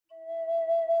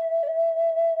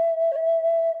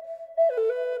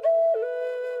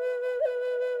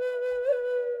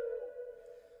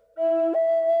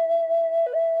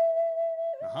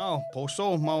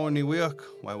Poso maoni wiak,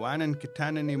 waiwanan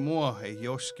kitana ni mua e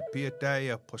yoski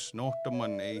piataya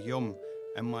posnotaman e yum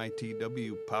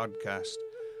MITW podcast.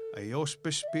 A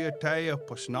yospis piataya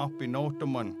posnapi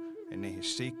notaman and e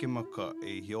hisikimaka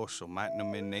e yoso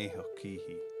matnamin e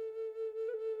hakihi.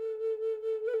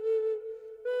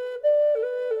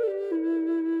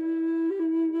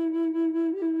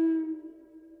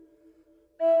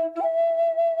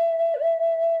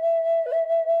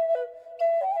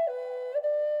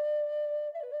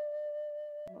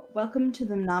 Welcome to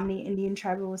the Menominee Indian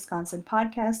Tribe of Wisconsin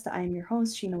podcast. I am your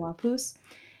host, Sheena Wapoose.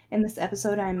 In this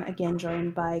episode, I'm again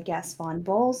joined by Gaspon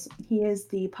Bowles. He is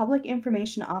the Public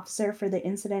Information Officer for the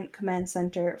Incident Command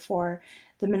Center for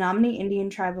the Menominee Indian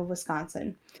Tribe of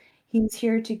Wisconsin. He's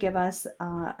here to give us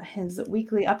his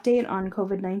weekly update on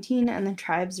COVID-19 and the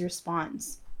tribe's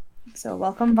response. So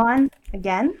welcome, Vaughn,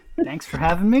 again. Thanks for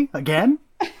having me again.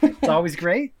 It's always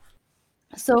great.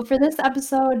 So for this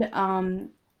episode,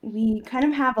 we kind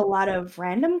of have a lot of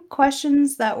random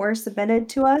questions that were submitted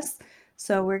to us.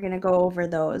 So we're going to go over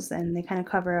those, and they kind of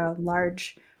cover a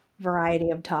large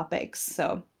variety of topics.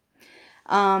 So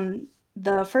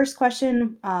the first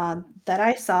question that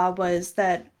I saw was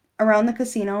that around the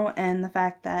casino and the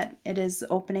fact that it is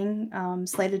opening,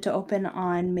 slated to open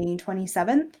on May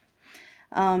 27th.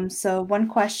 So one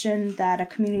question that a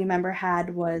community member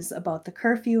had was about the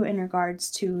curfew in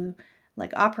regards to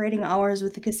like operating hours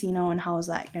with the casino, and how is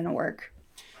that going to work?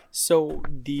 So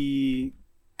the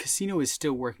casino is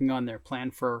still working on their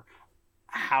plan for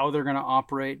how they're going to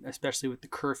operate, especially with the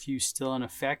curfew still in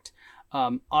effect.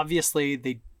 Obviously,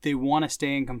 they want to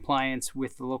stay in compliance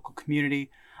with the local community.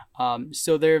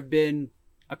 So there have been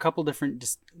a couple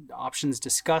different options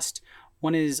discussed.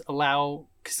 One is allow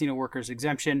casino workers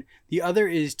exemption. The other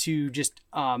is to just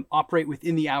operate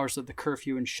within the hours of the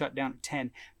curfew and shut down at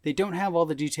 10. They don't have all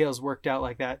the details worked out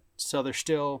like that, so they're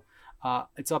still,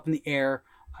 it's up in the air,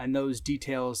 and those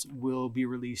details will be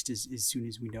released as soon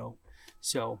as we know.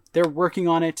 So they're working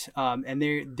on it, and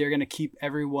they're going to keep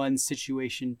everyone's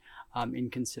situation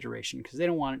in consideration because they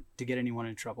don't want to get anyone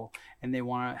in trouble, and they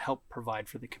want to help provide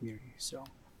for the community. So.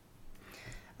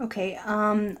 Okay,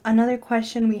 another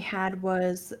question we had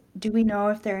was, do we know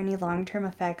if there are any long-term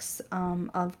effects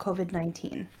of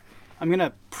COVID-19? I'm going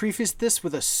to preface this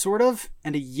with a sort of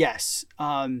and a yes.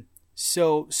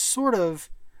 So sort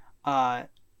of,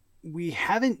 we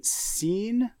haven't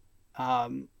seen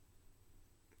a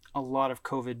lot of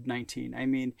COVID-19. I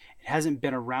mean, it hasn't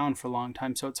been around for a long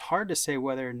time, so it's hard to say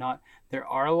whether or not there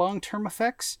are long-term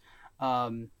effects.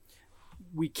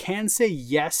 We can say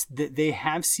yes, that they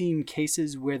have seen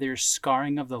cases where there's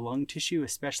scarring of the lung tissue,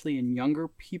 especially in younger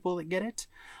people that get it,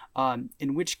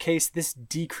 in which case this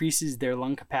decreases their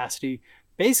lung capacity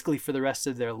basically for the rest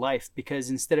of their life, because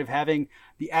instead of having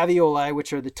the alveoli,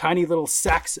 which are the tiny little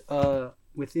sacs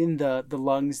within the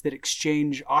lungs that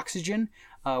exchange oxygen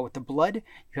with the blood,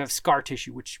 you have scar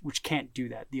tissue, which can't do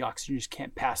that. The oxygen just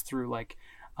can't pass through like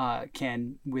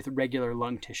can with regular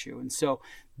lung tissue. And so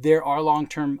there are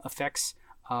long-term effects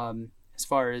as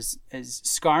far as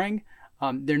scarring.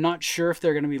 They're not sure if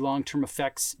there are going to be long-term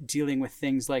effects dealing with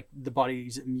things like the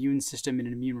body's immune system and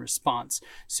an immune response.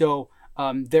 So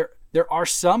there are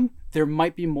some, there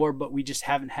might be more, but we just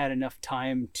haven't had enough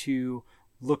time to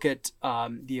look at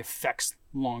the effects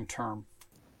long-term.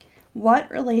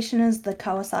 What relation is the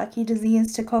Kawasaki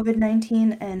disease to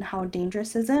COVID-19, and how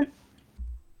dangerous is it?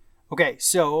 Okay,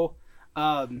 so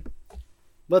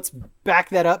let's back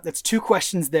that up. That's two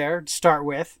questions there to start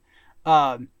with.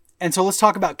 And so let's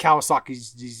talk about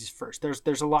Kawasaki's disease first.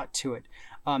 There's a lot to it.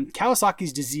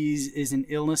 Kawasaki's disease is an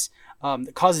illness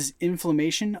that causes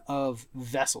inflammation of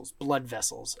vessels, blood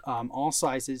vessels, all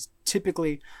sizes.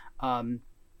 Typically,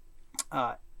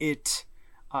 it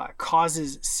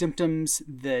causes symptoms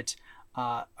that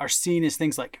are seen as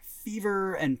things like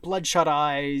fever and bloodshot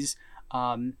eyes,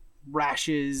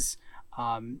 rashes,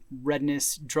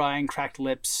 redness, dry and cracked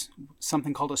lips,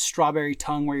 something called a strawberry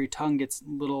tongue, where your tongue gets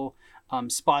little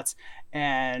spots,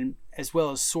 and as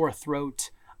well as sore throat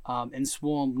and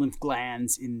swollen lymph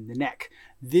glands in the neck.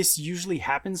 This usually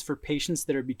happens for patients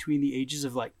that are between the ages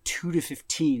of like 2 to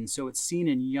 15, so it's seen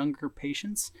in younger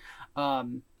patients.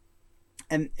 And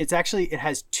it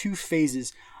has two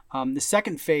phases. The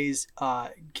second phase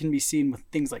can be seen with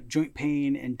things like joint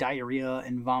pain and diarrhea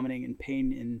and vomiting and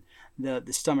pain in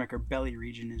the stomach or belly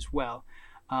region as well.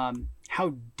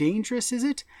 How dangerous is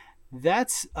it?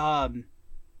 That's an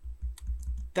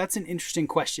interesting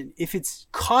question. If it's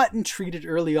caught and treated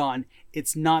early on,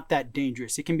 it's not that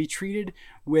dangerous. It can be treated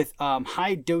with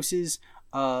high doses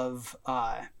of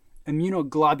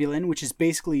immunoglobulin, which is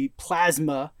basically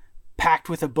plasma packed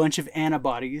with a bunch of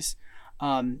antibodies.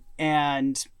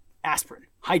 and aspirin,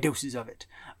 high doses of it.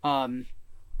 And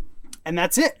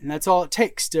that's it. And that's all it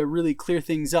takes to really clear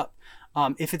things up.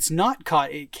 If it's not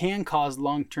caught, it can cause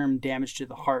long-term damage to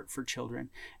the heart for children.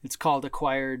 It's called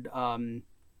acquired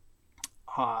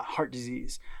heart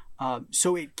disease.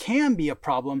 So it can be a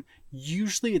problem.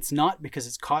 Usually it's not, because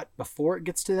it's caught before it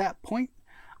gets to that point.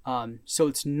 So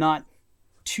it's not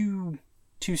too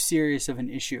serious of an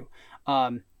issue.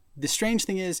 The strange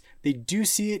thing is they do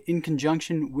see it in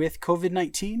conjunction with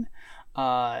COVID-19.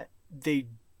 They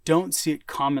don't see it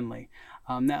commonly.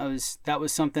 That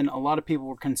was something a lot of people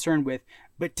were concerned with.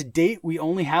 But to date, we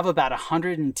only have about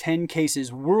 110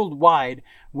 cases worldwide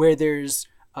where there's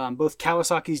both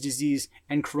Kawasaki's disease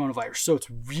and coronavirus. So it's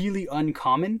really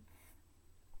uncommon.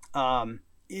 In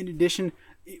addition,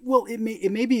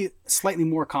 it may be slightly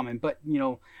more common, but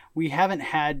we haven't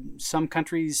had some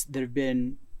countries that have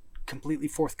been completely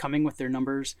forthcoming with their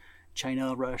numbers.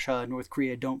 China, Russia, North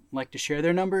Korea don't like to share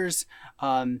their numbers.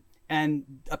 And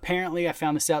apparently, I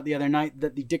found this out the other night,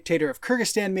 that the dictator of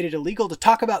Kyrgyzstan made it illegal to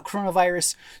talk about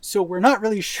coronavirus. So we're not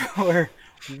really sure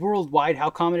worldwide how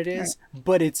common it is,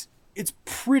 but it's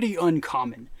pretty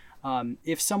uncommon.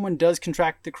 If someone does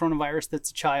contract the coronavirus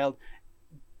that's a child,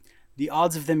 the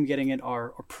odds of them getting it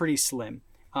are pretty slim.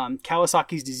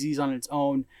 Kawasaki's disease on its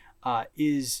own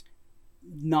is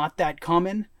not that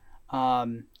common.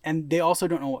 And they also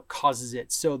don't know what causes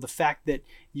it. So the fact that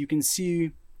you can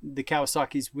see the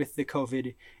Kawasaki's with the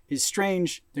COVID is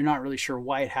strange. They're not really sure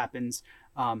why it happens.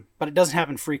 But it doesn't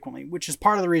happen frequently, which is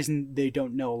part of the reason they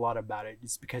don't know a lot about it.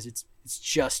 It's because it's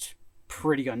just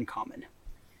pretty uncommon.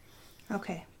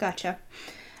 Okay, gotcha.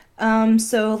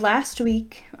 So last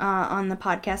week on the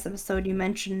podcast episode, you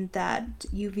mentioned that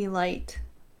UV light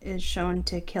is shown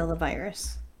to kill the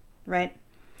virus, right?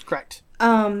 Correct.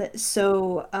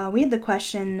 So we had the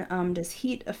question, does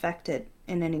heat affect it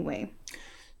in any way?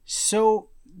 So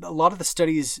a lot of the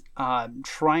studies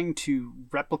trying to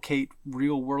replicate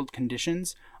real world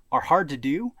conditions are hard to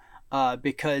do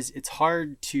because it's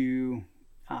hard to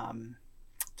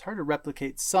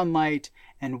replicate sunlight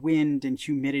and wind and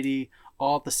humidity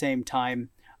all at the same time,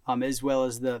 as well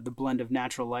as the blend of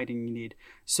natural lighting you need.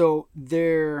 So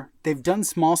they've done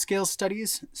small scale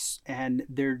studies, and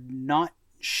they're not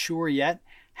sure yet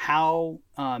how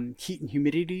heat and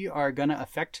humidity are going to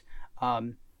affect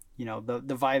the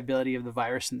viability of the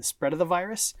virus and the spread of the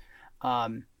virus.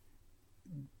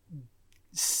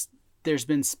 There's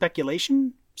been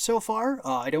speculation so far.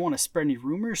 I don't want to spread any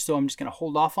rumors, so I'm just going to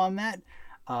hold off on that.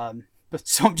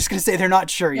 So I'm just going to say they're not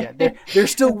sure yet. They're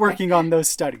still working on those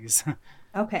studies.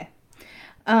 Okay.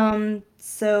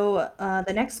 So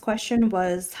the next question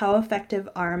was, how effective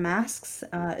are masks,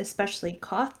 especially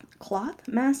cloth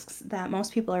masks that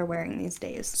most people are wearing these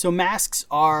days? So masks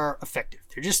are effective.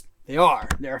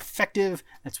 They're effective.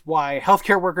 That's why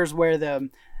healthcare workers wear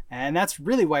them. And that's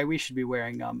really why we should be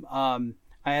wearing them.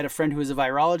 I had a friend who was a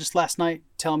virologist last night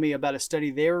tell me about a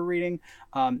study they were reading.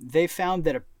 They found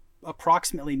that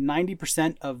approximately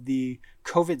 90% of the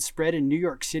COVID spread in New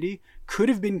York City could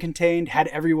have been contained had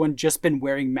everyone just been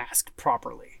wearing masks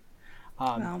properly.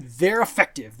 Wow. They're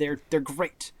effective. They're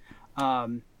great.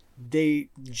 They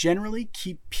generally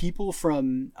keep people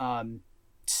from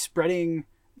spreading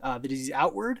the disease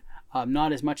outward,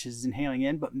 not as much as inhaling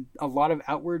in, but a lot of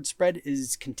outward spread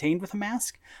is contained with a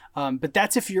mask. But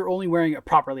that's if you're only wearing it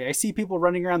properly. I see people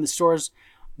running around the stores.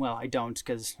 Well, I don't,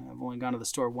 because I've only gone to the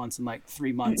store once in like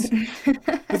 3 months.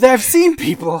 But I've seen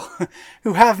people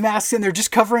who have masks and they're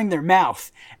just covering their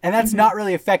mouth. And that's not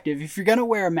really effective. If you're going to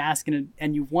wear a mask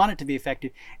and you want it to be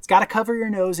effective, it's got to cover your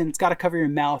nose and it's got to cover your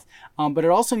mouth. But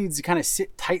it also needs to kind of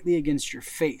sit tightly against your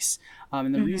face.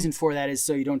 And the reason for that is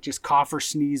so you don't just cough or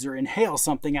sneeze or inhale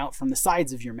something out from the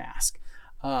sides of your mask.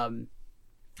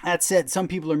 That said, some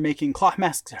people are making cloth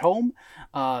masks at home.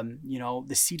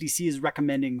 The CDC is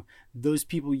recommending those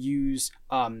people use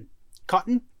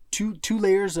cotton, two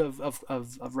layers of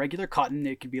regular cotton.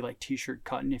 It could be like t-shirt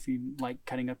cotton if you like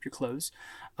cutting up your clothes.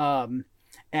 Those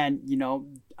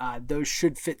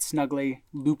should fit snugly,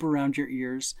 loop around your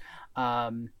ears,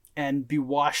 and be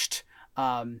washed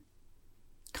kind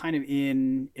of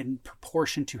in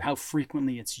proportion to how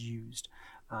frequently it's used.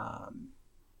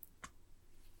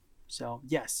 So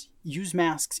yes, use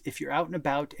masks if you're out and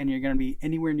about and you're going to be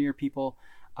anywhere near people.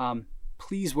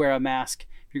 Please wear a mask.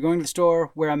 If you're going to the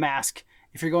store, wear a mask.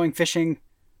 If you're going fishing,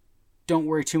 don't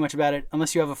worry too much about it.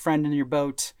 Unless you have a friend in your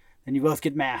boat, then you both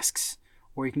get masks.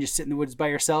 Or you can just sit in the woods by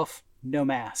yourself, no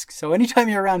mask. So anytime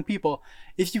you're around people,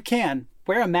 if you can,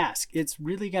 wear a mask. It's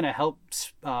really going to help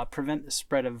prevent the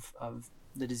spread of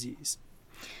the disease.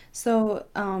 So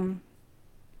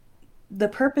the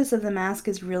purpose of the mask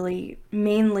is really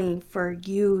mainly for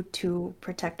you to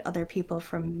protect other people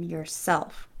from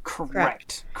yourself.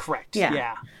 Correct. Yeah.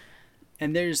 Yeah.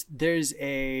 And there's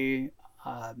an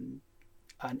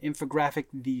infographic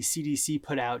the CDC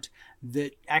put out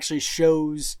that actually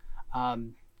shows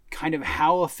kind of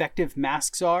how effective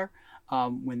masks are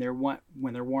when they're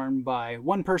worn by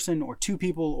one person or two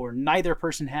people or neither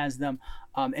person has them.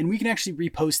 And we can actually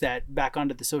repost that back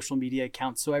onto the social media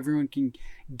accounts so everyone can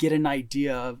get an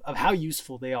idea of how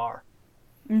useful they are.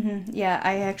 Mm-hmm. Yeah,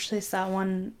 I actually saw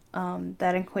one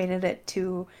that equated it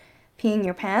to peeing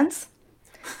your pants.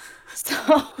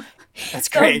 So That's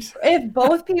great. If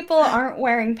both people aren't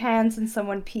wearing pants and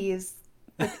someone pees,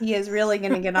 the pee is really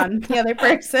going to get on the other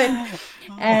person.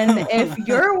 And if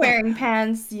you're wearing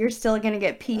pants, you're still going to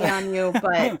get pee on you,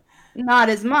 but not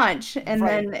as much. And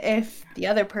Right. then if the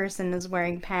other person is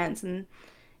wearing pants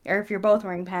or if you're both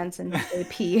wearing pants and they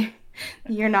pee,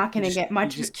 you're not going to get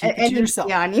much You just keep it to any yourself.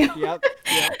 pee on you. Yep.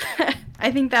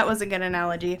 I think that was a good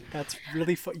analogy. That's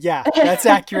really fun. Yeah, that's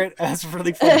accurate. That's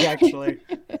really funny, actually.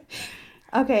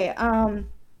 Okay,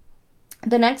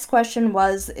 the next question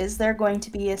was, is there going to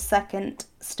be a second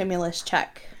stimulus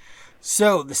check?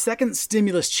 So the second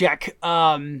stimulus check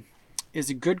is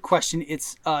a good question.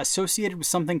 It's associated with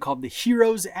something called the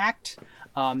HEROES Act.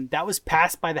 That was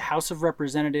passed by the House of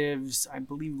Representatives, I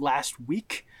believe, last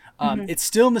week. It's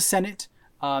still in the Senate,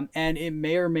 and it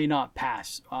may or may not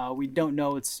pass. We don't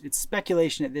know. It's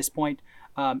speculation at this point.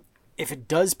 If it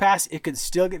does pass, it could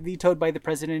still get vetoed by the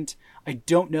president. I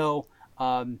don't know.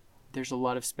 There's a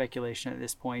lot of speculation at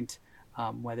this point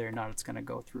whether or not it's going to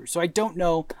go through. So I don't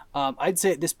know. I'd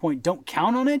say at this point, don't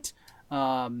count on it.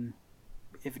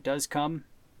 If it does come,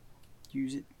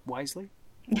 use it wisely.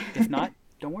 If not,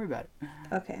 don't worry about it.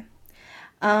 Okay.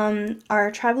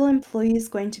 Are tribal employees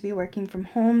going to be working from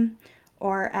home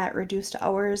or at reduced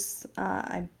hours,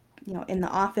 in the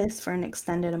office for an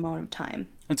extended amount of time?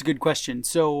 That's a good question.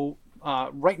 So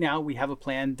right now we have a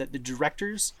plan that the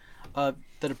directors of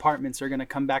the departments are going to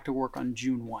come back to work on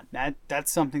June 1.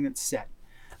 That's something that's set.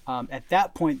 At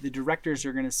that point, the directors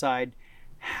are going to decide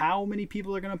how many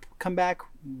people are going to come back,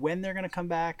 when they're going to come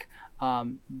back,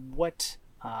 what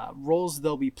roles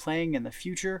they'll be playing in the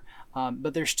future.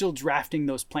 But they're still drafting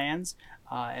those plans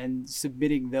and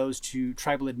submitting those to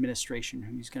tribal administration,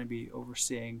 who's going to be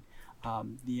overseeing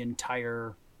the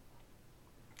entire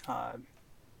kind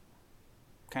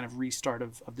of restart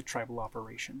of the tribal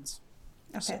operations.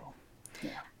 Okay. So,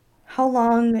 yeah. How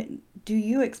long do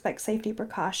you expect safety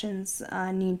precautions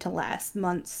need to last?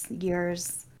 Months,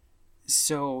 years?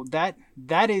 So that's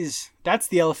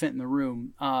the elephant in the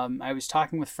room. I was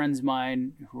talking with friends of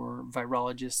mine who are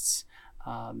virologists,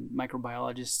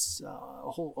 microbiologists,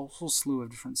 a whole slew of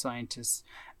different scientists,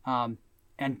 and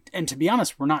to be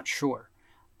honest, we're not sure.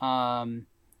 Long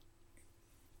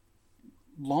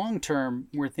term,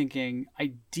 we're thinking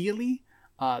ideally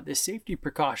the safety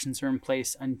precautions are in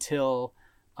place until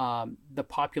the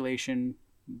population,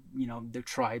 the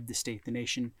tribe, the state, the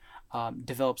nation,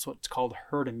 develops what's called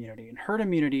herd immunity. And herd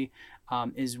immunity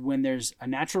is when there's a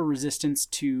natural resistance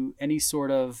to any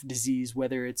sort of disease,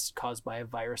 whether it's caused by a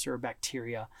virus or a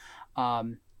bacteria,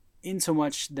 in so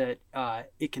much that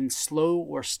it can slow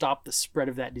or stop the spread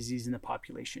of that disease in the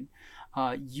population.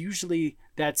 Usually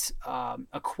that's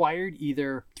acquired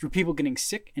either through people getting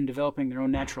sick and developing their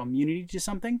own natural immunity to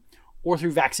something, or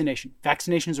through vaccination.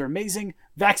 Vaccinations are amazing.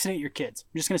 Vaccinate your kids.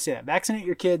 I'm just going to say that. Vaccinate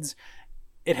your kids.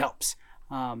 It helps.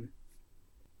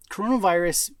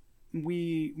 Coronavirus,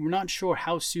 we're not sure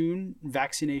how soon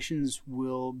vaccinations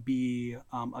will be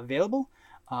available.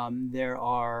 There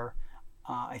are,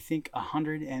 I think,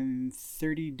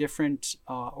 130 different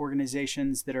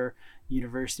organizations that are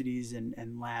universities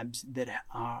and labs that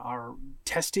are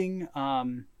testing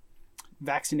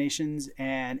vaccinations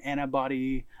and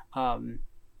antibody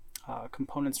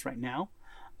components right now.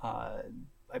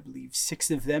 I believe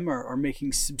 6 of them are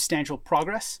making substantial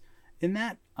progress in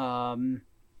that.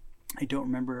 I don't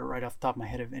remember right off the top of my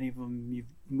head if any of them you've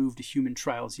moved to human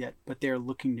trials yet, but they're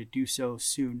looking to do so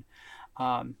soon.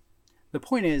 The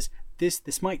point is,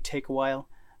 this might take a while,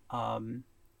 and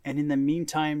in the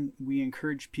meantime, we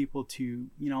encourage people to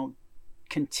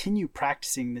continue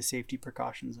practicing the safety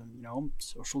precautions of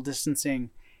social distancing,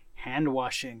 hand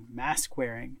washing, mask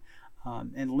wearing,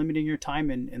 and limiting your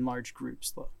time in large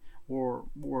groups, or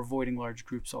avoiding large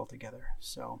groups altogether.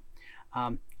 So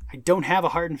I don't have a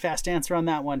hard and fast answer on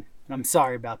that one, and I'm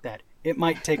sorry about that. It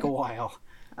might take a while.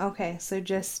 Okay, so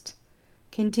just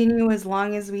continue as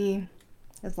long as we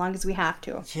have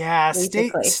to. Yeah,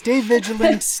 basically. stay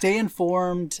vigilant, stay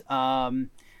informed,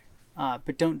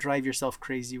 but don't drive yourself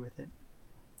crazy with it.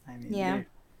 I mean, Yeah.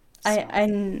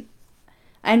 I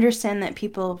understand that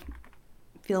people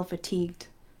feel fatigued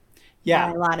by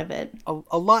a lot of it.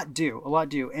 A lot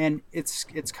do. And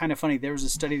it's kind of funny. There was a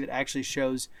study that actually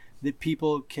shows that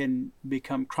people can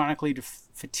become chronically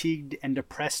fatigued and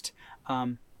depressed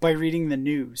by reading the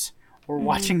news or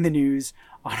watching the news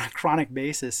on a chronic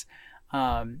basis.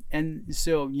 And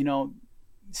so, you know,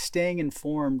 staying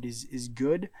informed is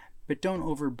good, but don't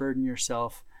overburden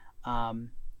yourself.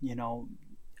 You know,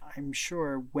 I'm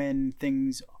sure when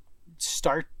things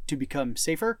start to become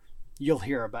safer, you'll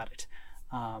hear about it.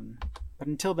 But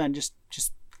until then, just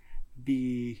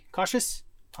be cautious,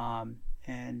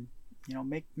 and you know,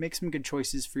 make some good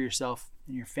choices for yourself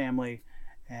and your family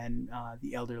and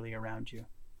the elderly around you.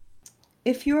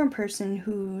 If you're a person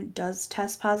who does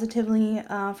test positively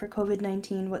for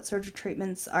COVID-19, what sort of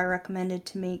treatments are recommended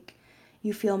to make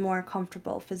you feel more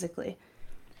comfortable physically?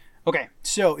 Okay,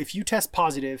 so if you test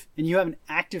positive and you have an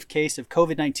active case of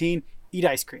COVID-19, eat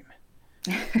ice cream.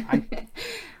 I'm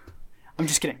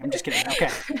just kidding. Okay,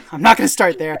 I'm not going to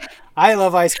start there. I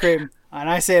love ice cream, and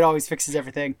I say it always fixes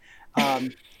everything.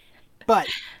 But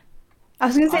I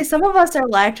was going to say some of us are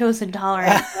lactose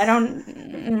intolerant. I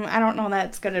don't know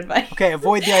that's good advice. Okay,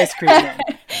 avoid the ice cream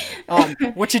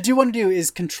then. What you do want to do is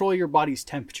control your body's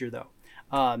temperature, though.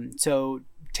 So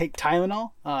take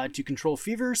Tylenol to control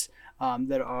fevers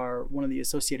that are one of the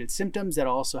associated symptoms that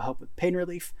also help with pain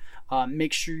relief.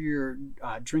 Make sure you're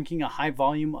drinking a high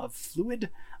volume of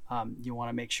fluid. You want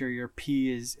to make sure your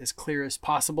pee is as clear as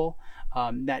possible.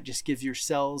 That just gives your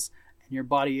cells and your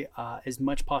body as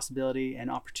much possibility and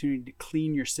opportunity to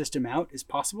clean your system out as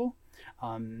possible.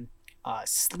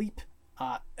 Sleep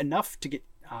enough to get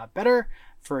better.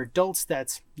 For adults,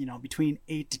 that's between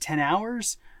 8 to 10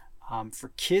 hours.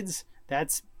 For kids,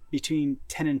 that's between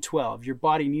 10 and 12. Your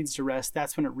body needs to rest.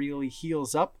 That's when it really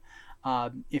heals up.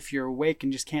 If you're awake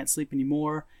and just can't sleep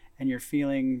anymore, and you're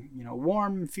feeling,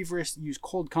 warm and feverish, use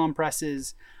cold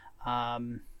compresses.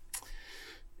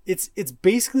 It's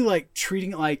basically like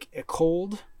treating it like a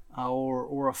cold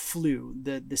or a flu.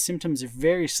 The symptoms are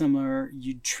very similar.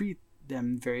 You treat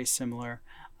them very similar.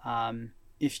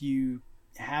 If you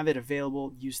have it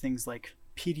available, use things like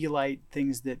Pedialyte,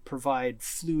 things that provide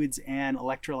fluids and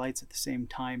electrolytes at the same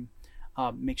time.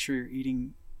 Make sure you're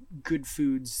eating good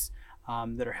foods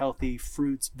that are healthy,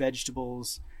 fruits,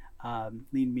 vegetables,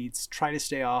 lean meats. Try to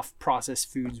stay off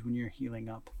processed foods when you're healing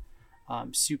up.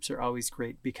 Soups are always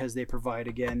great because they provide,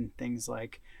 again, things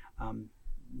like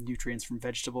nutrients from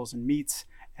vegetables and meats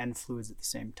and fluids at the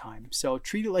same time. So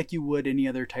treat it like you would any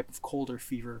other type of cold or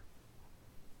fever.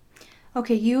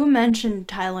 Okay, you mentioned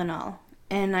Tylenol,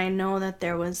 and I know that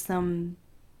there was some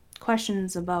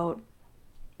questions about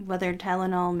whether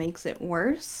Tylenol makes it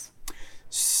worse.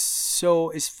 So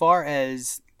as far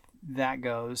as that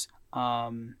goes,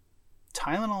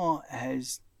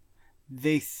 Tylenol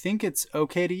they think it's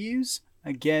okay to use.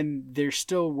 Again, they're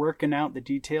still working out the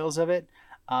details of it.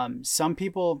 Some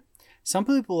people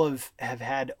have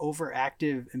had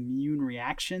overactive immune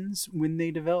reactions when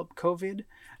they develop COVID.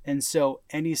 And so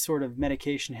any sort of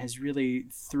medication has really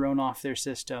thrown off their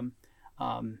system.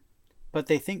 But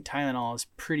they think Tylenol is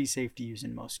pretty safe to use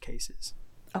in most cases.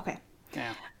 Okay.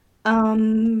 Yeah.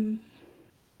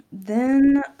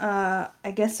 Then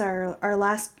I guess our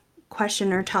last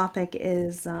question or topic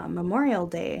is Memorial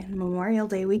Day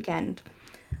weekend.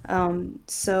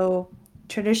 So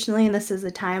traditionally this is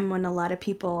a time when a lot of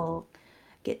people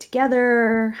get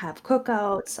together, have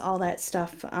cookouts, all that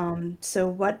stuff. So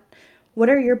what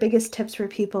are your biggest tips for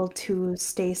people to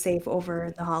stay safe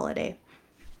over the holiday?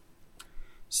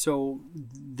 So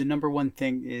the number one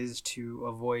thing is to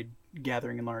avoid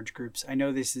gathering in large groups. I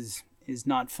know this is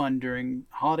not fun during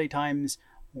holiday times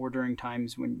or during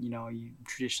times when you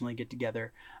traditionally get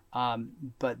together.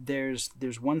 But there's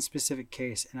one specific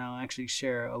case, and I'll actually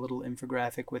share a little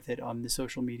infographic with it on the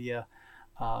social media,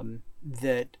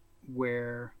 that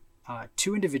where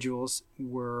two individuals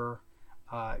were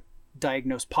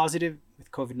diagnosed positive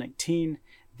with COVID-19.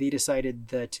 They decided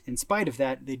that in spite of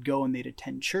that, they'd go and they'd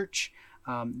attend church.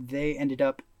 They ended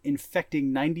up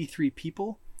infecting 93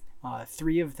 people.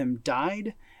 3 of them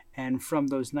died. And from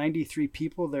those 93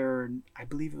 people, I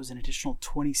believe it was an additional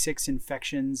 26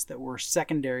 infections that were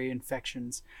secondary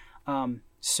infections.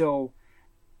 So,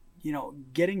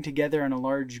 getting together in a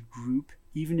large group,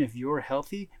 even if you're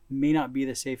healthy, may not be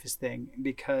the safest thing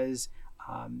because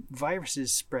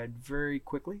viruses spread very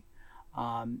quickly.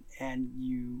 And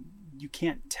you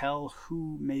can't tell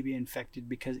who may be infected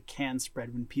because it can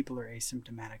spread when people are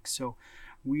asymptomatic. So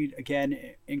we'd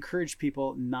again encourage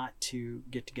people not to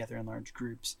get together in large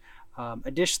groups.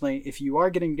 Additionally, if you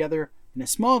are getting together in a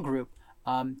small group,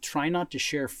 try not to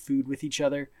share food with each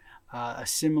other. a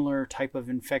similar type of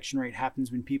infection rate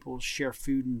happens when people share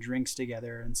food and drinks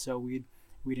together. And so we'd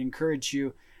encourage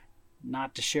you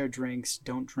not to share drinks.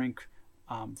 Don't drink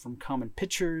from common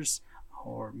pitchers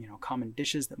or common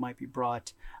dishes that might be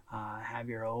brought. Have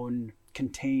your own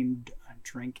contained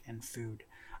drink and food.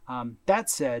 That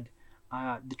said,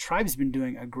 the tribe's been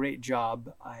doing a great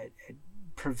job at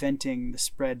preventing the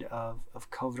spread of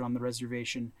COVID on the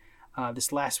reservation.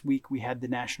 This last week, we had the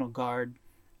National Guard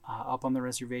up on the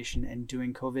reservation and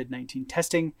doing COVID-19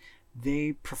 testing.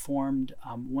 They performed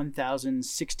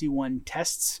 1,061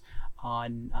 tests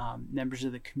on members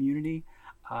of the community.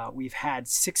 We've had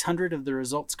 600 of the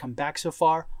results come back so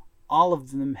far. All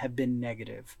of them have been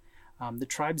negative. The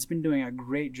tribe's been doing a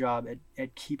great job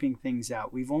at keeping things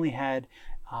out. We've only had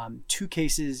 2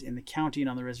 cases in the county and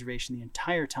on the reservation the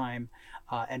entire time,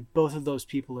 and both of those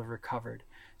people have recovered.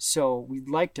 So we'd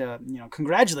like to,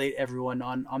 congratulate everyone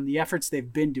on the efforts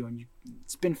they've been doing.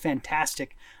 It's been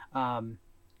fantastic. I've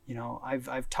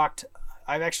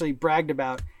actually bragged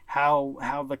about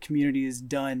how the community has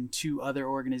done to other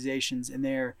organizations, and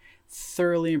they're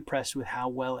thoroughly impressed with how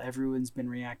well everyone's been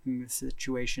reacting to the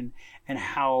situation and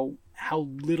how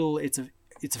little it's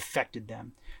affected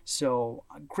them. So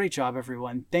great job,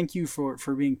 everyone. Thank you for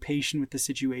being patient with the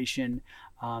situation.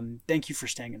 Thank you for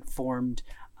staying informed.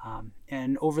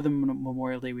 And over the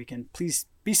Memorial Day weekend, please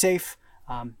be safe,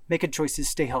 make good choices,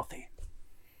 stay healthy.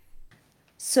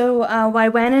 So,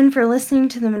 Waiwanan, for listening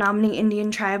to the Menominee Indian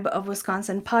Tribe of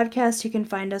Wisconsin podcast. You can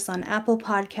find us on Apple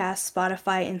Podcasts,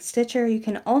 Spotify, and Stitcher. You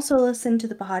can also listen to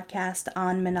the podcast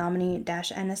on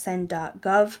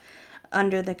menominee-nsn.gov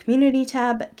under the Community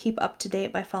tab. Keep up to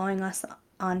date by following us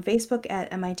on Facebook at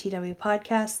MITW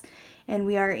Podcasts. And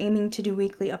we are aiming to do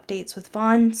weekly updates with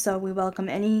Vaughn, so we welcome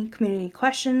any community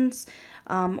questions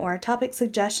or topic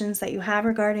suggestions that you have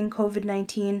regarding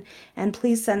COVID-19, and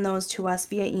please send those to us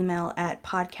via email at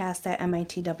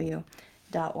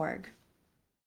podcast@mitw.org.